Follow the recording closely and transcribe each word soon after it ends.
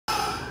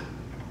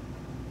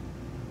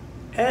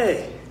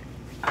Hey,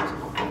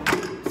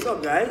 what's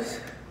up guys?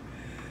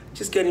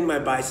 Just getting my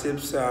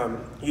biceps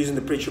using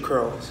the preacher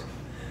curls.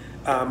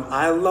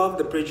 I love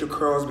the preacher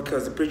curls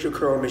because the preacher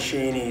curl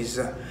machine is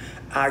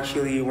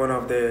actually one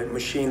of the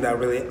machines that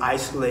really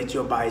isolates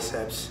your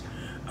biceps.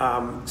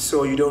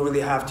 So you don't really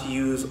have to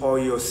use all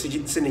your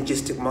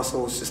synergistic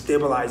muscles to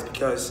stabilize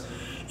because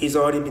it's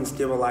already been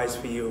stabilized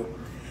for you.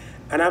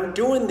 And I'm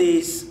doing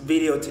this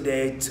video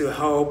today to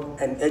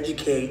help and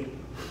educate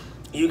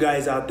you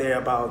guys out there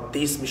about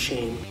this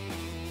machine.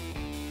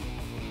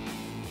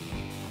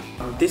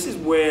 This is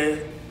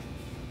where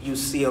you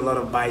see a lot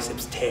of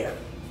biceps tear.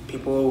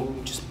 People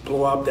just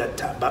blow up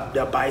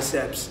their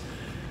biceps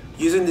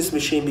using this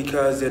machine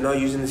because they're not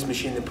using this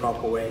machine the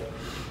proper way.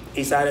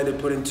 It's either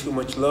they're putting too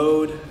much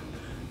load,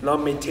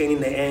 not maintaining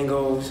the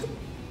angles,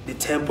 the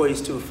tempo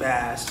is too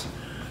fast.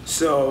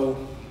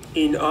 So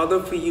in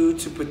order for you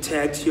to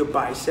protect your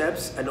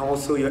biceps and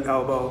also your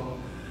elbow,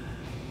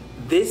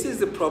 this is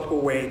the proper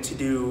way to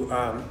do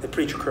the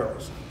preacher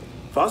curls.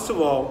 First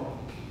of all,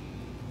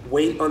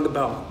 weight on the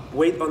belt,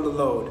 weight on the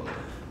load.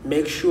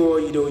 Make sure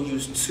you don't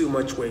use too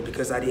much weight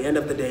because at the end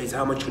of the day, it's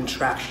how much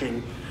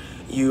contraction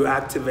you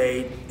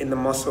activate in the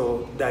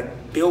muscle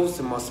that builds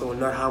the muscle,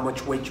 not how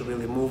much weight you're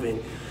really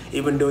moving,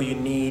 even though you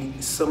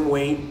need some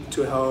weight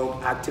to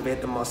help activate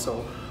the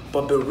muscle.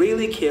 But be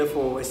really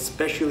careful,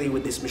 especially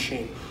with this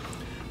machine.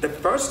 The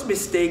first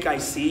mistake I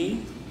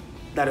see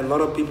that a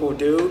lot of people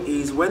do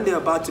is when they're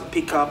about to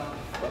pick up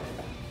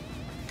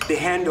the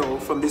handle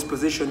from this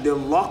position, they'll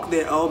lock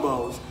their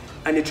elbows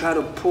and they try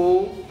to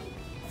pull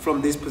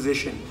from this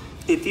position.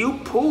 If you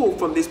pull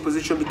from this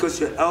position because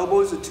your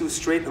elbows are too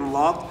straight and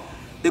locked,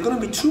 there's gonna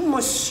be too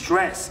much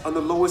stress on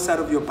the lower side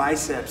of your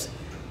biceps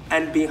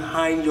and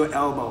behind your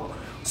elbow.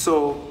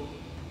 So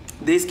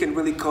this can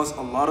really cause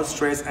a lot of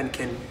stress and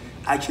can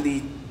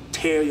actually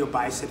tear your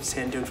biceps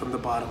tendon from the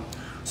bottom.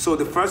 So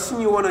the first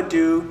thing you wanna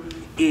do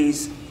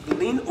is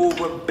lean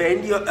over,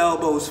 bend your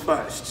elbows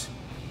first.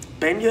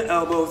 Bend your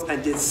elbows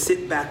and just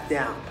sit back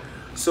down.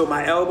 So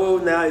my elbow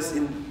now is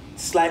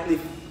slightly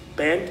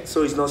bent,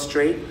 so it's not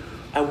straight.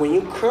 And when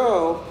you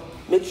curl,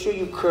 make sure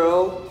you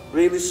curl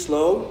really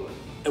slow.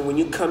 And when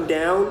you come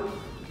down,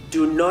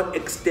 do not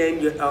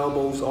extend your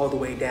elbows all the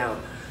way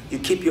down. You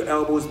keep your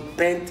elbows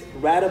bent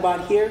right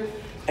about here,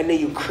 and then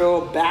you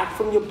curl back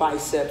from your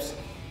biceps,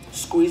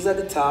 squeeze at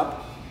the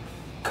top,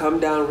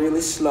 come down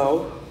really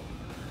slow,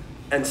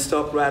 and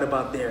stop right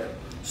about there.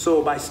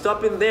 So by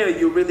stopping there,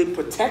 you're really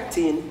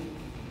protecting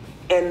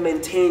and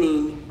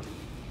maintaining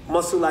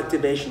muscle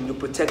activation. You're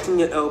protecting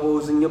your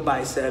elbows and your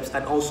biceps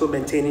and also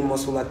maintaining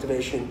muscle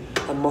activation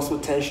and muscle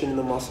tension in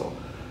the muscle.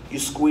 You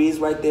squeeze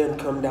right there and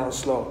come down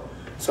slow.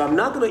 So I'm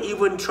not gonna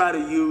even try to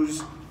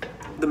use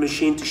the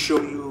machine to show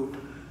you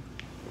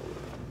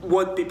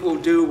what people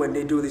do when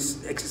they do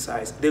this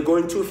exercise. They're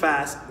going too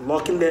fast,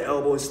 locking their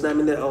elbows,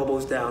 slamming their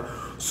elbows down.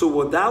 So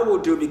what that will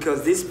do,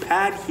 because this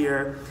pad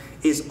here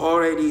is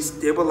already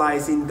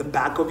stabilizing the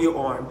back of your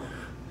arm,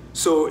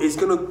 so it's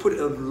gonna put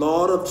a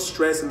lot of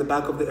stress in the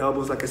back of the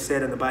elbows, like I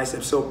said, and the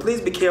biceps. So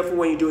please be careful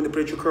when you're doing the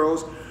preacher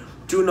curls.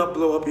 Do not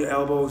blow up your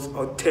elbows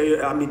or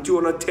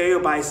do not tear your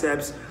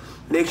biceps.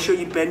 Make sure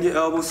you bend your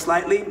elbows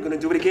slightly. I'm gonna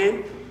do it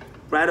again,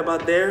 right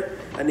about there,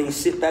 and then you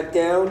sit back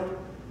down.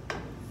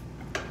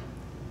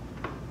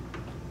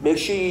 Make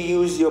sure you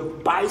use your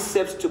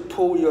biceps to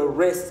pull your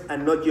wrist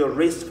and not your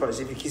wrist first.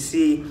 If you can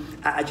see,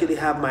 I actually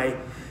have my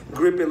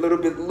grip a little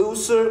bit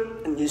looser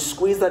and you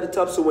squeeze at the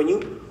top. So when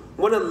you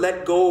want to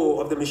let go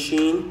of the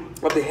machine,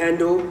 of the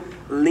handle,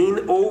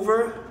 lean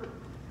over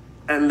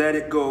and let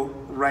it go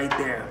right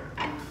there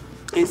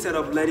instead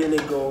of letting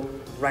it go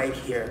right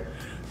here.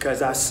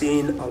 Because I've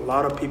seen a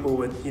lot of people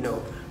with,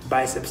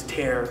 biceps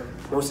tear,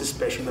 most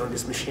especially on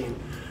this machine.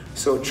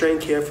 So train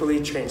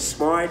carefully, train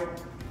smart.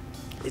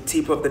 The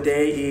tip of the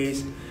day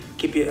is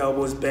keep your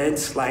elbows bent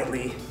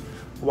slightly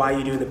while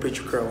you're doing the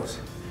preacher curls.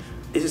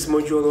 This is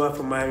Moji Oluwa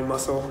from Miami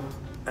Muscle.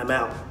 I'm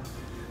out.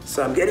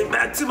 So I'm getting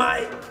back to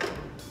my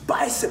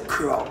bicep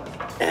curl.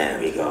 There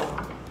we go.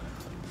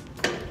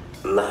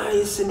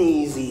 Nice and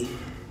easy.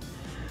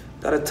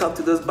 Gotta talk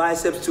to those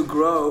biceps to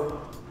grow.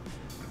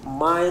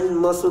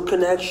 Mind-muscle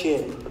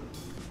connection.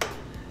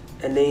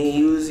 And then you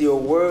use your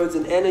words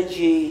and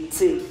energy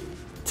to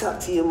talk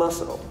to your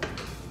muscle.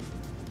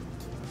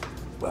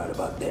 Right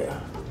about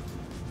there.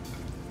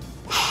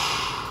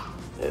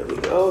 There we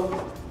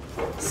go.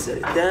 Set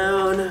it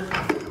down.